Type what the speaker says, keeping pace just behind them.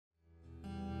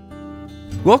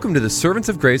Welcome to the Servants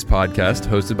of Grace podcast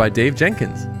hosted by Dave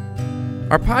Jenkins.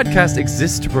 Our podcast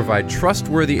exists to provide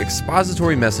trustworthy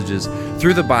expository messages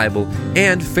through the Bible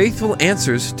and faithful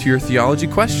answers to your theology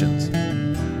questions.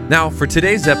 Now, for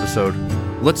today's episode,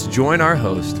 let's join our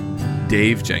host,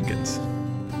 Dave Jenkins.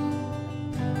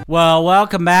 Well,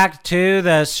 welcome back to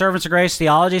the Servants of Grace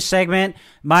theology segment.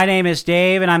 My name is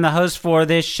Dave, and I'm the host for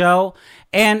this show.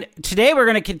 And today we're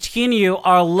going to continue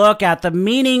our look at the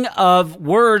meaning of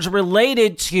words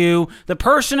related to the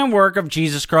person and work of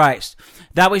Jesus Christ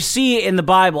that we see in the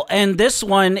Bible. And this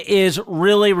one is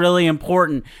really, really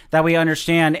important that we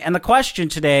understand. And the question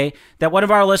today that one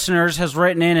of our listeners has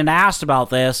written in and asked about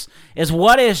this is,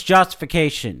 what is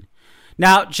justification?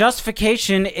 Now,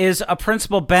 justification is a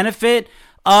principal benefit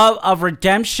of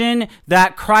redemption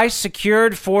that Christ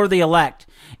secured for the elect.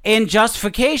 In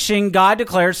justification, God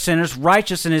declares sinners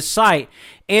righteous in his sight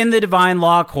in the divine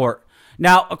law court.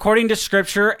 Now, according to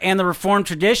Scripture and the Reformed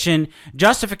tradition,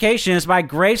 justification is by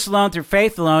grace alone, through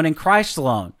faith alone, in Christ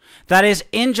alone. That is,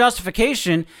 in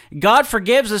justification, God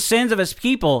forgives the sins of his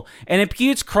people and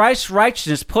imputes Christ's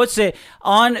righteousness, puts it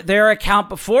on their account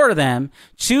before them,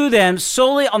 to them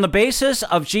solely on the basis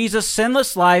of Jesus'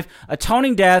 sinless life,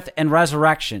 atoning death, and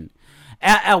resurrection.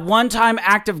 A one-time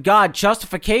act of God,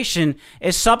 justification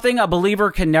is something a believer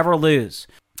can never lose.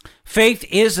 Faith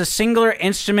is the singular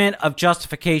instrument of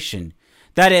justification.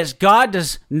 That is, God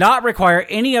does not require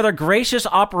any other gracious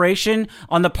operation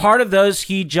on the part of those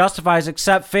he justifies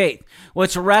except faith,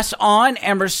 which rests on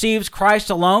and receives Christ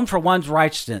alone for one's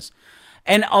righteousness.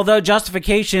 And although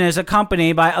justification is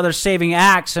accompanied by other saving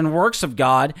acts and works of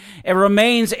God, it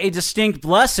remains a distinct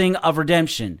blessing of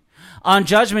redemption. On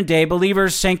Judgment Day,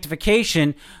 believers'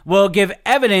 sanctification will give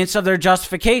evidence of their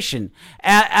justification,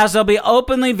 as they'll be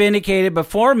openly vindicated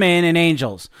before men and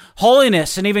angels.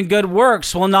 Holiness and even good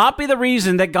works will not be the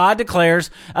reason that God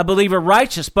declares a believer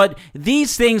righteous, but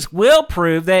these things will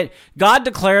prove that God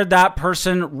declared that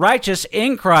person righteous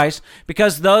in Christ,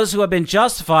 because those who have been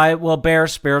justified will bear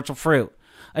spiritual fruit.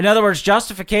 In other words,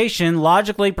 justification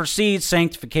logically precedes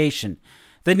sanctification.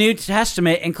 The New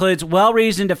Testament includes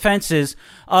well-reasoned defenses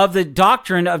of the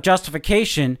doctrine of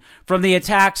justification from the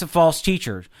attacks of false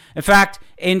teachers. In fact,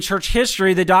 in church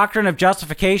history, the doctrine of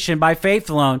justification by faith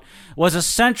alone was a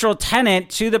central tenet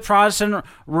to the Protestant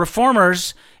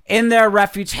reformers in their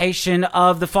refutation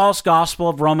of the false gospel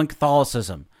of Roman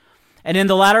Catholicism. And in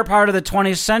the latter part of the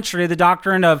 20th century, the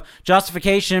doctrine of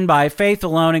justification by faith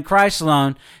alone in Christ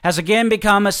alone has again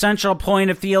become a central point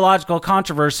of theological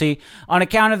controversy on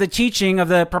account of the teaching of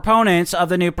the proponents of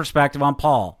the new perspective on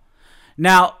Paul.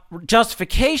 Now,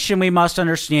 justification, we must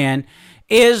understand,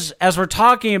 is, as we're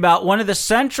talking about, one of the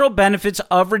central benefits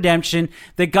of redemption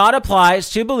that God applies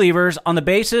to believers on the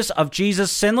basis of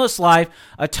Jesus' sinless life,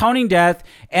 atoning death,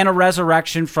 and a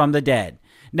resurrection from the dead.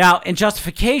 Now, in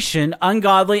justification,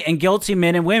 ungodly and guilty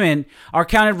men and women are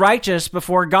counted righteous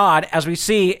before God, as we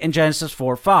see in Genesis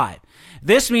 4:5.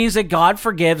 This means that God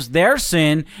forgives their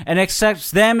sin and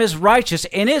accepts them as righteous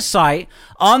in his sight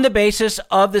on the basis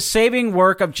of the saving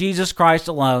work of Jesus Christ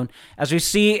alone, as we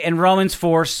see in Romans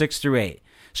 4:6-8.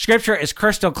 Scripture is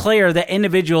crystal clear that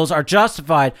individuals are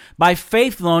justified by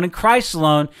faith alone in Christ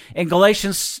alone in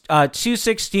Galatians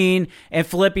 2:16 and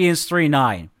Philippians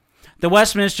 3:9. The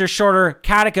Westminster Shorter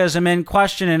Catechism in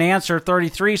Question and Answer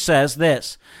 33 says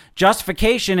this: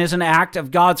 justification is an act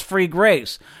of God's free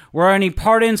grace, wherein he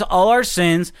pardons all our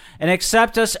sins and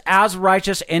accepts us as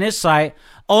righteous in his sight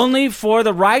only for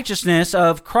the righteousness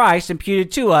of Christ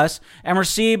imputed to us and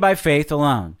received by faith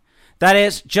alone. That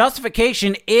is,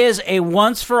 justification is a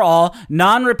once-for-all,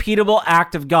 non-repeatable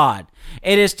act of God.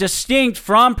 It is distinct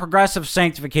from progressive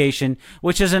sanctification,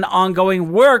 which is an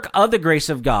ongoing work of the grace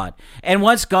of God. And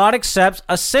once God accepts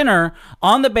a sinner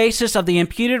on the basis of the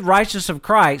imputed righteousness of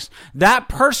Christ, that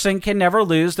person can never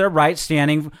lose their right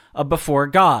standing before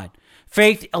God.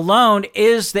 Faith alone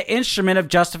is the instrument of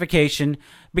justification,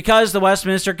 because the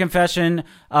Westminster Confession,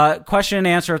 Question and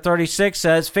Answer 36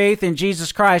 says, faith in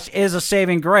Jesus Christ is a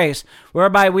saving grace,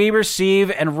 whereby we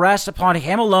receive and rest upon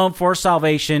him alone for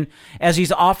salvation, as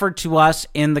he's offered to us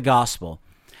in the gospel.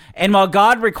 And while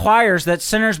God requires that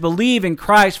sinners believe in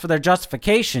Christ for their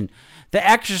justification, the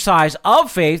exercise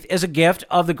of faith is a gift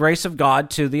of the grace of God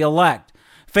to the elect.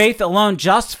 Faith alone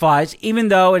justifies, even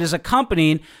though it is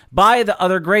accompanied by the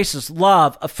other graces,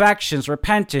 love, affections,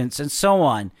 repentance, and so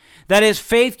on. That is,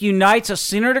 faith unites a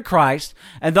sinner to Christ,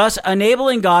 and thus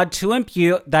enabling God to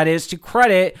impute, that is, to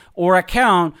credit or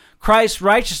account Christ's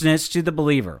righteousness to the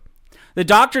believer. The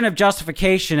doctrine of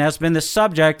justification has been the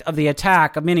subject of the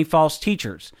attack of many false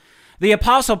teachers. The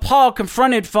Apostle Paul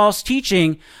confronted false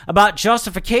teaching about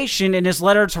justification in his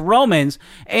letter to Romans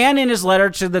and in his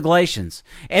letter to the Galatians.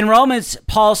 In Romans,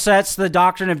 Paul sets the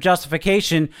doctrine of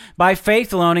justification by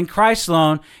faith alone in Christ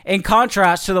alone in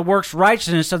contrast to the works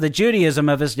righteousness of the Judaism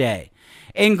of his day.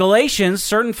 In Galatians,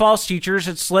 certain false teachers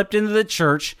had slipped into the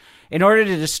church in order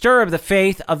to disturb the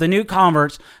faith of the new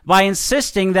converts by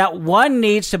insisting that one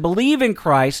needs to believe in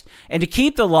Christ and to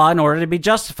keep the law in order to be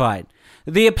justified.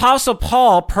 The Apostle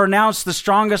Paul pronounced the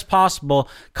strongest possible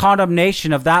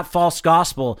condemnation of that false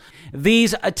gospel.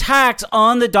 These attacks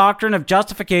on the doctrine of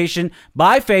justification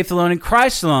by faith alone in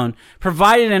Christ alone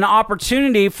provided an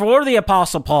opportunity for the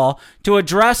Apostle Paul to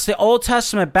address the Old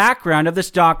Testament background of this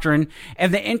doctrine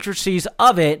and the intricacies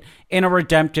of it in a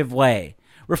redemptive way.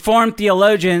 Reformed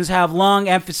theologians have long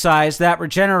emphasized that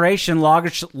regeneration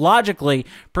logically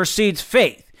precedes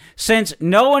faith, since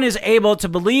no one is able to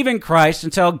believe in Christ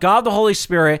until God the Holy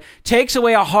Spirit takes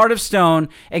away a heart of stone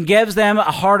and gives them a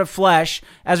heart of flesh,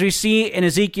 as we see in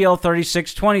Ezekiel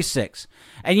 36:26.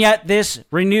 And yet this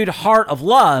renewed heart of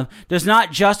love does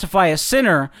not justify a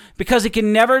sinner, because it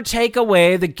can never take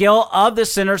away the guilt of the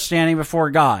sinner standing before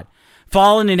God.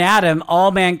 Fallen in Adam,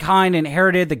 all mankind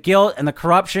inherited the guilt and the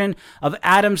corruption of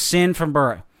Adam's sin from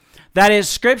birth. That is,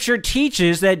 Scripture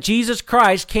teaches that Jesus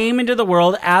Christ came into the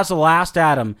world as the last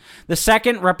Adam, the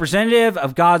second representative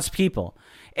of God's people.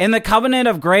 In the covenant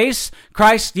of grace,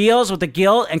 Christ deals with the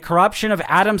guilt and corruption of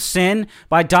Adam's sin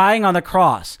by dying on the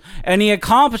cross, and he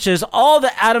accomplishes all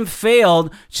that Adam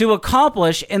failed to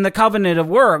accomplish in the covenant of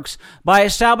works by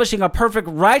establishing a perfect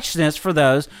righteousness for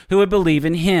those who would believe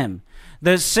in him.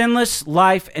 The sinless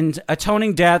life and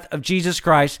atoning death of Jesus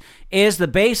Christ is the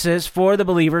basis for the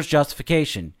believer's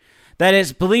justification. That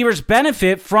is, believers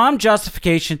benefit from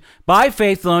justification by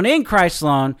faith alone in Christ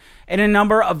alone in a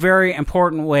number of very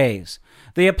important ways.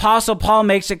 The Apostle Paul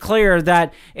makes it clear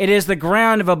that it is the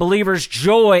ground of a believer's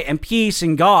joy and peace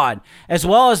in God, as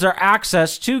well as their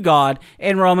access to God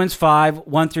in Romans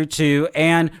 5:1-2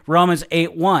 and Romans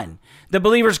 8:1. The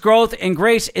believer's growth in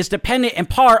grace is dependent in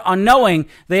part on knowing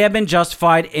they have been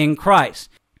justified in Christ.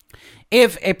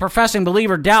 If a professing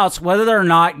believer doubts whether or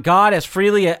not God has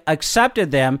freely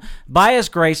accepted them by his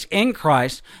grace in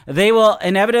Christ, they will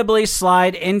inevitably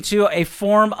slide into a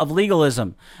form of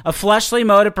legalism, a fleshly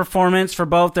mode of performance for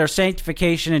both their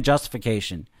sanctification and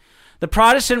justification. The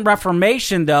Protestant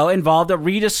Reformation, though, involved a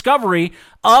rediscovery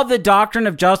of the doctrine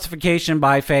of justification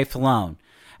by faith alone.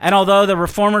 And although the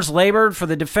Reformers labored for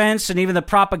the defense and even the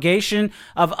propagation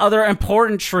of other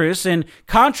important truths in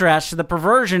contrast to the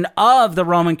perversion of the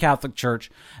Roman Catholic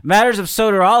Church, matters of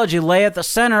soteriology lay at the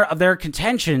center of their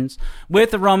contentions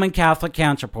with the Roman Catholic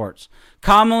counterparts.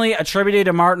 Commonly attributed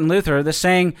to Martin Luther, the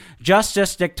saying,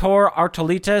 Justus dictor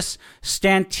artolitus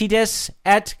stantitis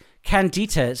et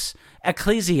canditis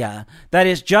ecclesia, that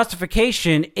is,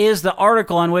 justification is the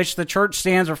article on which the church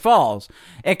stands or falls.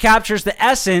 It captures the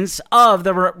essence of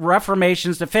the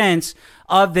Reformation's defense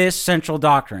of this central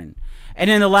doctrine. And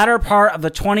in the latter part of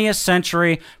the 20th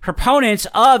century, proponents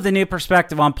of the new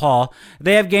perspective on Paul,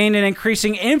 they have gained an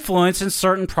increasing influence in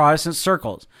certain Protestant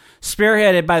circles.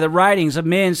 Spearheaded by the writings of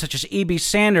men such as E.B.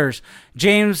 Sanders,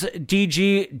 James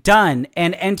D.G. Dunn,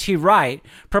 and N.T. Wright,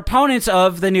 proponents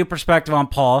of the new perspective on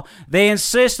Paul, they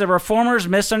insist that reformers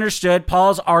misunderstood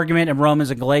Paul's argument in Romans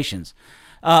and Galatians.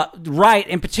 Wright,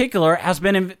 in particular, has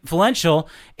been influential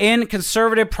in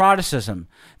conservative Protestantism.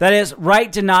 That is,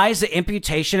 Wright denies the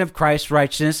imputation of Christ's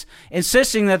righteousness,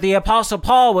 insisting that the Apostle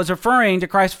Paul was referring to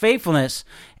Christ's faithfulness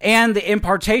and the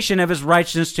impartation of his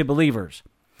righteousness to believers.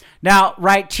 Now,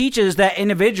 Wright teaches that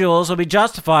individuals will be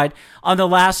justified on the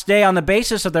last day on the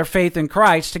basis of their faith in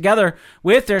Christ, together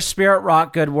with their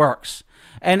spirit-wrought good works.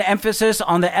 An emphasis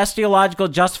on the eschatological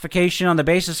justification on the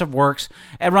basis of works,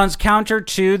 it runs counter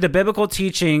to the biblical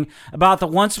teaching about the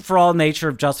once-and-for-all nature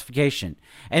of justification.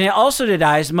 And it also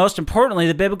denies, most importantly,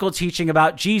 the biblical teaching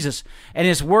about Jesus and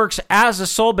his works as the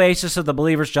sole basis of the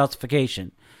believer's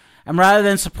justification. And rather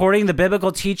than supporting the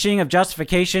biblical teaching of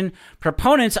justification,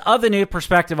 proponents of the new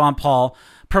perspective on Paul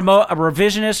promote a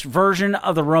revisionist version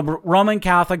of the Roman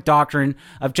Catholic doctrine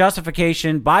of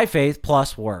justification by faith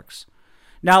plus works.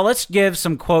 Now let's give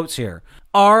some quotes here.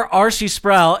 R.C.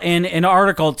 Sproul, in an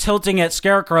article tilting at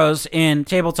scarecrows in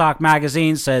Table Talk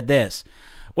magazine, said this: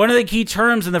 one of the key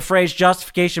terms in the phrase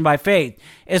justification by faith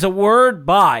is a word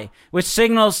by, which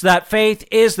signals that faith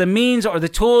is the means or the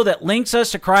tool that links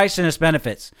us to Christ and his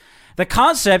benefits. The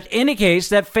concept indicates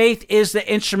that faith is the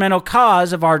instrumental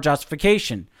cause of our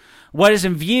justification. What is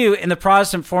in view in the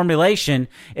Protestant formulation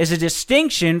is a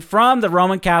distinction from the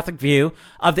Roman Catholic view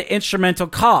of the instrumental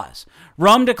cause.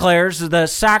 Rome declares the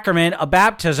sacrament of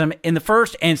baptism in the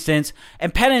first instance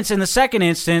and penance in the second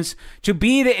instance to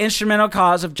be the instrumental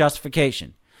cause of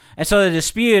justification. And so the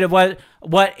dispute of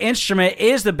what instrument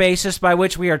is the basis by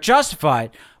which we are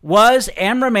justified was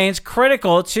and remains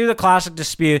critical to the classic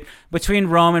dispute between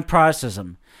Rome and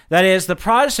Protestantism. That is, the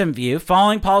Protestant view,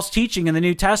 following Paul's teaching in the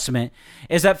New Testament,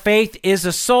 is that faith is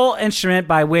the sole instrument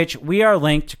by which we are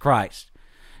linked to Christ.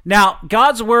 Now,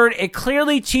 God's word, it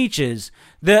clearly teaches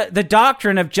the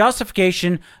doctrine of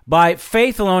justification by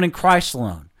faith alone in Christ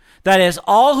alone. That is,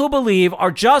 all who believe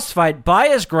are justified by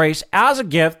his grace as a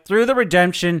gift through the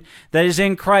redemption that is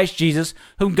in Christ Jesus,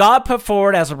 whom God put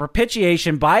forward as a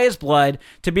propitiation by his blood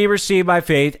to be received by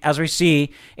faith, as we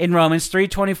see in Romans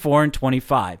 3:24 and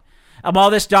 25. While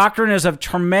this doctrine is of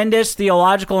tremendous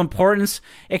theological importance,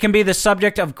 it can be the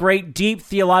subject of great deep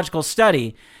theological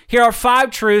study. Here are 5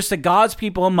 truths that God's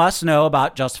people must know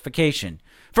about justification.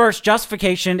 First,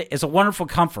 justification is a wonderful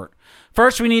comfort.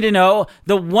 First, we need to know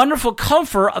the wonderful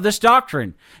comfort of this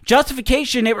doctrine.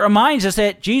 Justification, it reminds us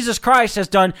that Jesus Christ has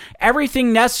done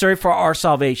everything necessary for our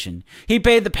salvation. He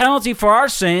paid the penalty for our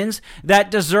sins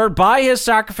that deserved by his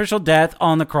sacrificial death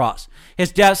on the cross.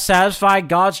 His death satisfied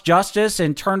God's justice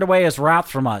and turned away his wrath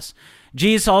from us.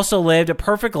 Jesus also lived a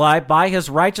perfect life by his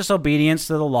righteous obedience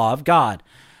to the law of God.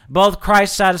 Both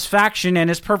Christ's satisfaction and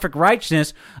his perfect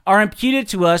righteousness are imputed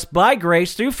to us by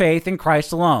grace through faith in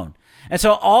Christ alone. And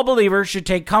so all believers should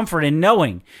take comfort in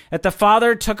knowing that the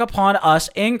Father took upon us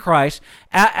in Christ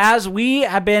as we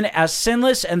have been as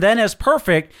sinless and then as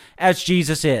perfect as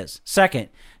Jesus is. Second,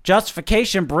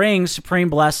 justification brings supreme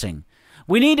blessing.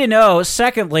 We need to know,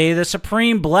 secondly, the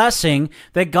supreme blessing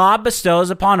that God bestows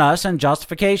upon us in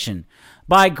justification.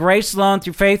 By grace alone,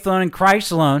 through faith alone, in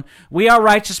Christ alone, we are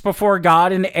righteous before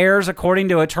God and heirs according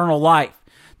to eternal life.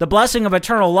 The blessing of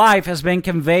eternal life has been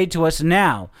conveyed to us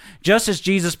now, just as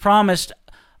Jesus promised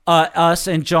us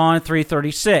in John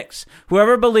 3:36.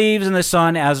 Whoever believes in the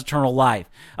Son has eternal life.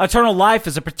 Eternal life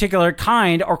is a particular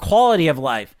kind or quality of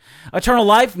life. Eternal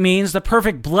life means the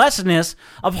perfect blessedness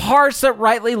of hearts that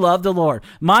rightly love the Lord,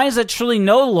 minds that truly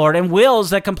know the Lord, and wills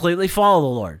that completely follow the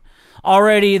Lord.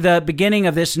 Already the beginning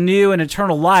of this new and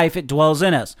eternal life, it dwells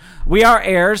in us. We are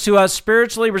heirs who have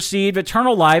spiritually received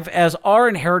eternal life as our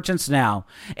inheritance now.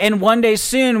 And one day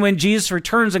soon, when Jesus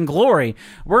returns in glory,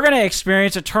 we're going to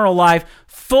experience eternal life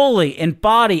fully in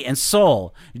body and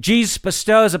soul. Jesus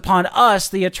bestows upon us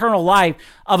the eternal life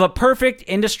of a perfect,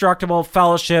 indestructible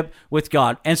fellowship with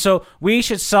God. And so we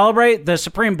should celebrate the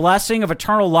supreme blessing of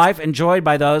eternal life enjoyed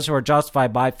by those who are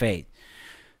justified by faith.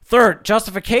 Third,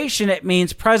 justification, it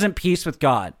means present peace with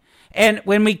God. And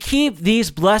when we keep these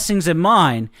blessings in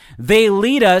mind, they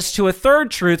lead us to a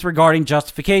third truth regarding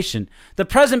justification, the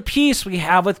present peace we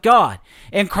have with God.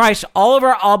 In Christ, all of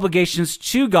our obligations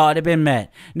to God have been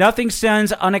met. Nothing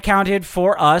stands unaccounted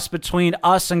for us between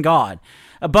us and God.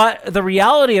 But the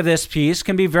reality of this peace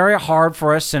can be very hard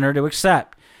for a sinner to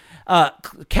accept.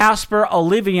 Caspar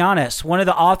Olevianus, one of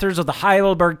the authors of the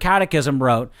Heidelberg Catechism,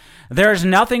 wrote, "There is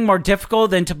nothing more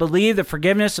difficult than to believe the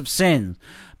forgiveness of sins.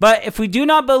 But if we do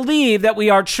not believe that we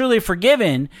are truly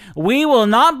forgiven, we will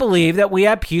not believe that we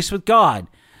have peace with God."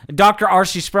 Dr.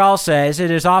 R.C. Sproul says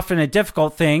it is often a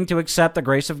difficult thing to accept the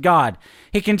grace of God.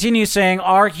 He continues saying,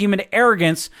 "Our human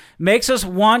arrogance makes us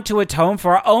want to atone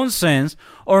for our own sins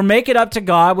or make it up to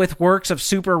God with works of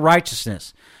super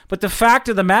righteousness. But the fact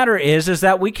of the matter is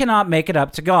that we cannot make it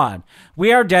up to God.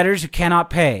 We are debtors who cannot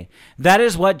pay. That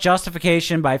is what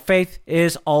justification by faith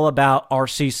is all about,"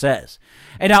 R.C. says.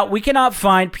 And now we cannot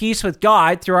find peace with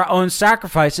God through our own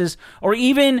sacrifices or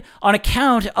even on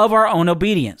account of our own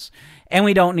obedience. And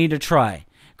we don't need to try.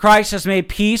 Christ has made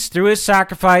peace through his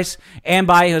sacrifice and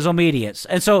by his obedience.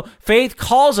 And so faith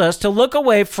calls us to look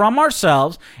away from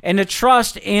ourselves and to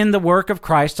trust in the work of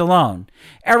Christ alone.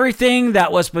 Everything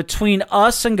that was between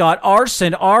us and God, our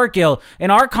sin, our guilt,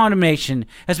 and our condemnation,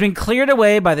 has been cleared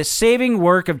away by the saving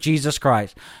work of Jesus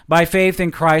Christ. By faith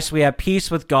in Christ, we have peace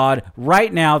with God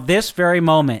right now, this very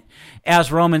moment,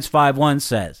 as Romans 5:1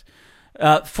 says.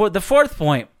 For the fourth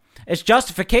point is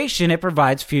justification. It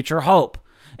provides future hope.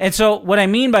 And so what I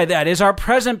mean by that is our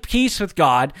present peace with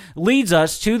God leads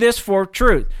us to this fourth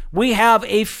truth. We have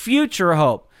a future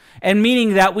hope, and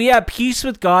meaning that we have peace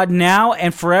with God now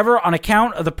and forever on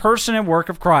account of the person and work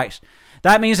of Christ.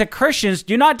 That means that Christians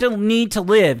do not need to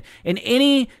live in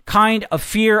any kind of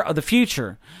fear of the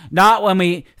future, not when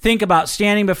we think about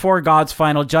standing before God's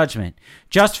final judgment.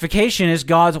 Justification is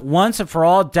God's once and for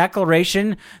all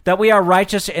declaration that we are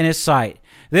righteous in his sight.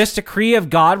 This decree of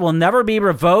God will never be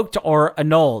revoked or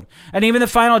annulled, and even the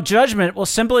final judgment will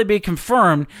simply be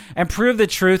confirmed and prove the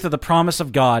truth of the promise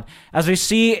of God, as we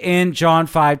see in John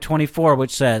 5:24,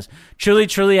 which says, "Truly,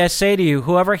 truly, I say to you,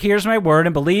 whoever hears my word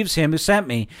and believes him who sent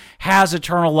me has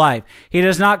eternal life. He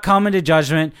does not come into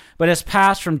judgment, but has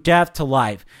passed from death to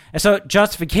life." And so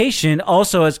justification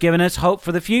also has given us hope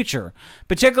for the future,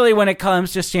 particularly when it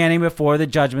comes to standing before the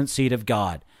judgment seat of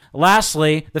God.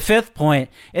 Lastly, the fifth point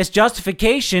is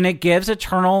justification. It gives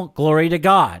eternal glory to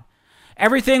God.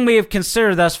 Everything we have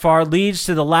considered thus far leads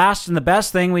to the last and the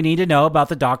best thing we need to know about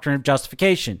the doctrine of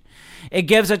justification. It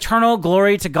gives eternal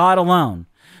glory to God alone.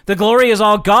 The glory is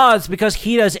all God's because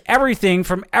he does everything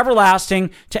from everlasting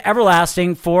to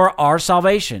everlasting for our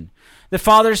salvation. The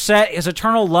Father set his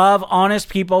eternal love on his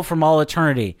people from all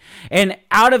eternity. And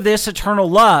out of this eternal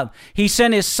love, he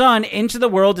sent his Son into the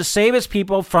world to save his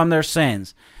people from their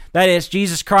sins. That is,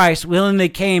 Jesus Christ willingly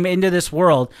came into this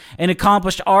world and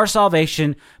accomplished our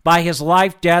salvation by his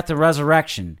life, death, and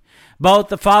resurrection. Both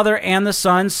the Father and the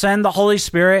Son send the Holy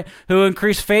Spirit who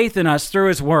increase faith in us through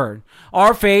his word.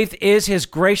 Our faith is his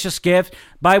gracious gift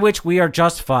by which we are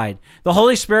justified. The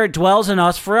Holy Spirit dwells in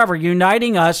us forever,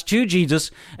 uniting us to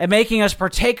Jesus and making us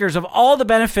partakers of all the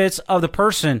benefits of the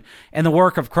person and the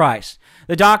work of Christ.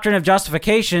 The doctrine of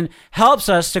justification helps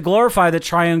us to glorify the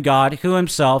triune God who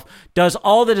himself does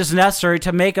all that is necessary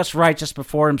to make us righteous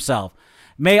before himself.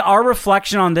 May our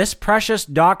reflection on this precious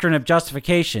doctrine of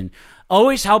justification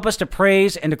always help us to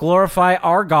praise and to glorify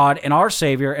our God and our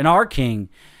Savior and our King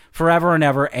forever and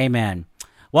ever. Amen.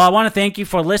 Well, I want to thank you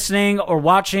for listening or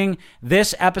watching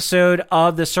this episode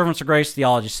of the Servants of Grace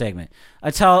Theology segment.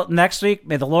 Until next week,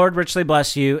 may the Lord richly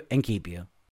bless you and keep you.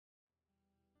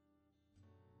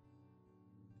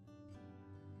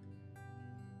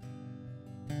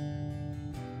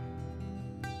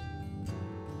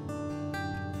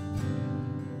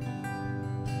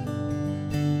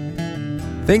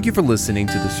 Thank you for listening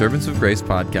to the Servants of Grace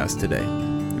podcast today.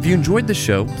 If you enjoyed the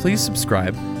show, please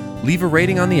subscribe, leave a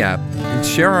rating on the app, and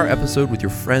share our episode with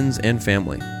your friends and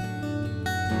family.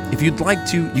 If you'd like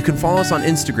to, you can follow us on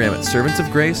Instagram at Servants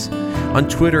of Grace, on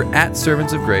Twitter at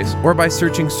Servants of Grace, or by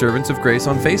searching Servants of Grace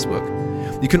on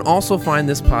Facebook. You can also find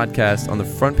this podcast on the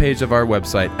front page of our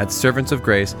website at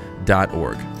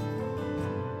servantsofgrace.org.